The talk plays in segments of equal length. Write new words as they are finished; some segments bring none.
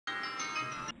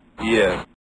Yeah.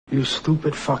 You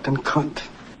stupid fucking cunt.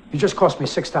 You just cost me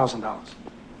 $6,000.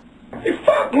 Hey,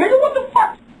 fuck, nigga, what the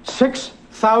fuck?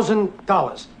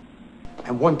 $6,000.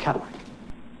 And one Cadillac.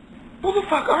 Who the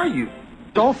fuck are you?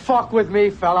 Don't fuck with me,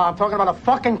 fella. I'm talking about a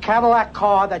fucking Cadillac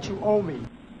car that you owe me.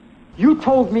 You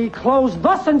told me close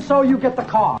thus and so you get the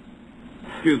car.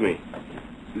 Excuse me.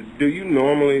 Do you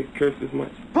normally curse this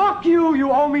much? Fuck you!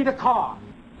 You owe me the car.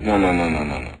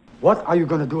 No. What are you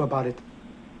gonna do about it,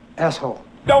 asshole?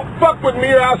 Don't fuck with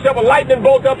me or I'll shove a lightning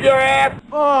bolt up your ass!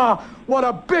 Oh, what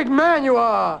a big man you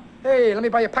are! Hey, let me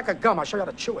buy you a pack of gum. I'll show you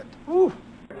how to chew it. Ooh.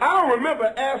 I don't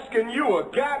remember asking you a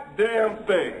goddamn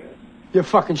thing. You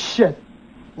fucking shit.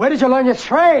 Where did you learn your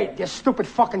trade, you stupid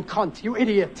fucking cunt? You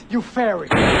idiot. You fairy.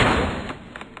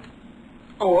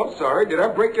 Oh, I'm sorry. Did I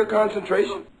break your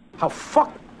concentration? How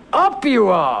fucked up you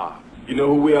are! You know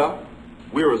who we are?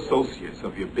 We're associates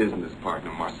of your business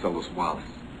partner, Marcellus Wallace.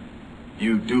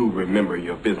 You do remember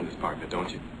your business partner,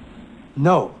 don't you?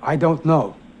 No, I don't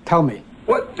know. Tell me.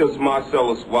 What does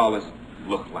Marcellus Wallace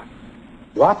look like?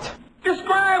 What?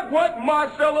 Describe what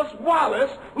Marcellus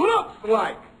Wallace looks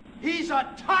like. He's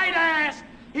a tight ass.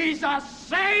 He's a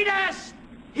sadist.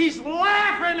 He's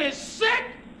laughing his sick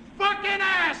fucking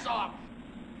ass off.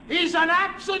 He's an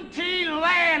absentee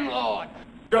landlord.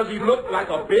 Does he look like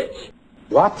a bitch?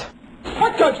 What?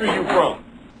 What country you from?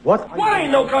 What? What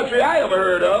ain't no country I ever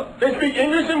heard of? They speak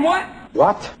English and what?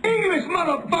 What? English,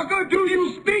 motherfucker! Do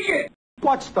you speak it?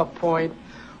 What's the point?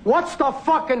 What's the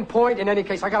fucking point? In any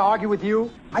case, I gotta argue with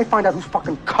you. I find out whose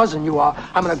fucking cousin you are.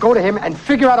 I'm gonna go to him and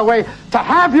figure out a way to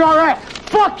have your ass.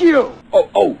 Fuck you!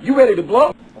 Oh, you ready to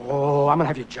blow? Oh, I'm gonna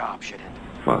have your job, shithead.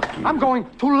 Fuck you. I'm going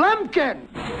to Lemkin.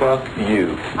 Fuck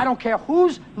you. I don't care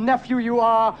whose nephew you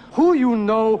are, who you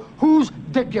know, whose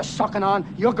dick you're sucking on.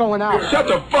 You're going out. Shut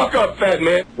the fuck up, fat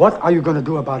man. What are you gonna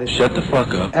do about it? Shut the fuck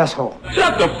up. Asshole.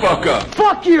 Shut the fuck up.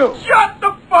 Fuck you! Shut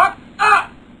the fuck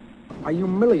up! I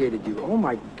humiliated you. Oh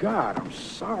my God, I'm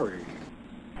sorry.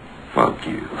 Fuck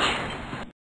you.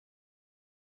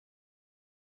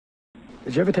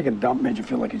 Did you ever take a dump made you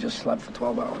feel like you just slept for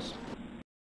 12 hours?